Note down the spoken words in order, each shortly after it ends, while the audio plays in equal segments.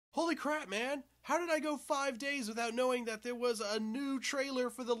Holy crap, man! How did I go 5 days without knowing that there was a new trailer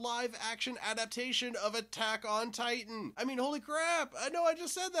for the live-action adaptation of Attack on Titan? I mean, holy crap! I know I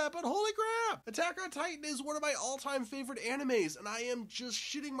just said that, but holy crap! Attack on Titan is one of my all-time favorite animes, and I am just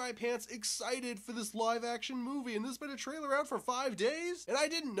shitting my pants excited for this live-action movie, and there's been a trailer out for 5 days, and I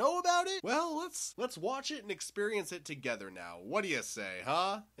didn't know about it? Well, let's watch it and experience it together now. What do you say,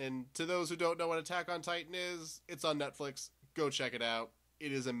 huh? And to those who don't know what Attack on Titan is, it's on Netflix. Go check it out.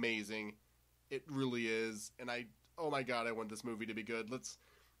 It is amazing. It really is. And oh my god, I want this movie to be good.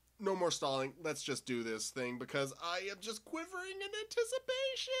 No more stalling. Let's just do this thing because I am just quivering in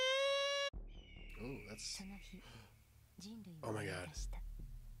anticipation. Oh, that's... Oh my god.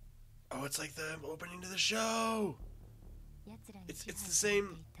 Oh, it's like the opening to the show. It's the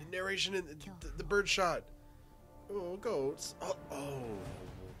same narration in the bird shot. Oh, goats. Oh,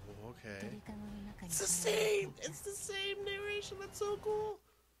 okay. It's the same narration. That's so cool.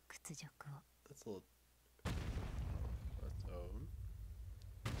 That's a little...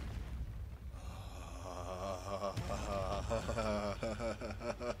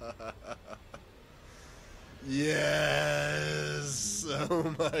 Yes!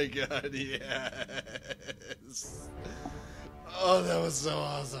 Oh my god, yes! Oh, that was so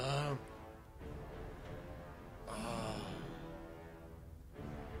awesome!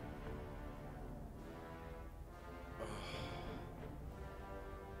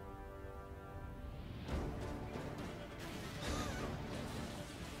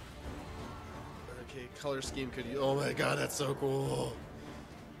 Okay, color scheme could... Oh my god, that's so cool!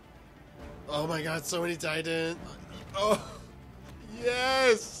 Oh my god, so many Titans! Oh!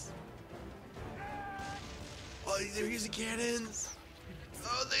 Yes! Oh, they're using cannons!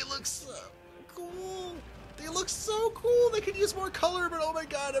 Oh, they look so cool! They look so cool! They could use more color, but oh my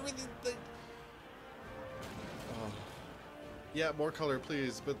god, everything... Oh. Yeah, more color,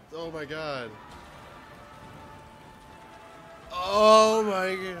 please, but oh my god. Oh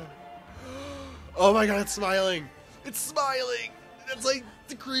my god. Oh my god, it's smiling! It's smiling! That's like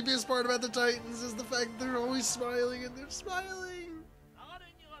the creepiest part about the Titans is the fact that they're always smiling and they're smiling!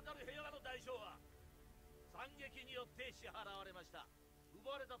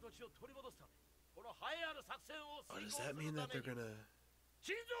 Oh, does that mean that they're gonna...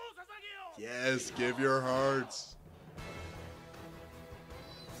 Yes, give your hearts!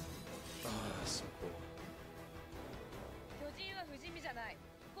 Oh, that's so cool.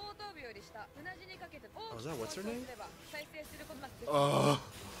 Oh, is that what's her name? Oh,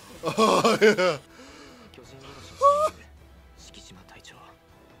 oh yeah.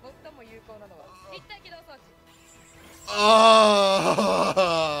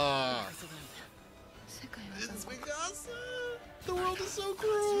 Oh, it's Mikasa. The world is so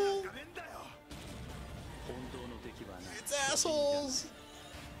cruel. It's assholes.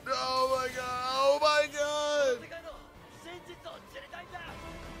 Oh my god. Oh my god.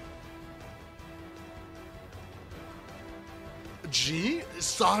 G?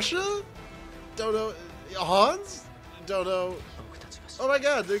 Sasha? Don't know. Hans? Don't know. Oh my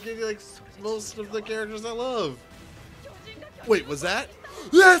god, they're getting like most of the characters I love. Wait, was that?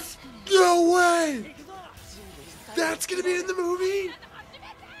 Yes! No way! That's gonna be in the movie?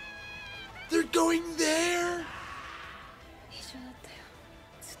 They're going there?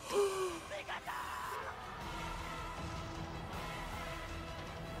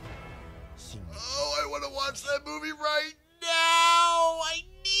 Oh, I want to watch that movie right now! I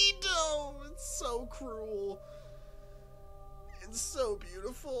need to! It's so cruel. It's so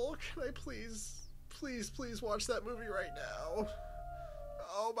beautiful. Can I please watch that movie right now?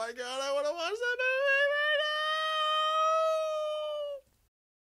 Oh my god, I want to watch that movie!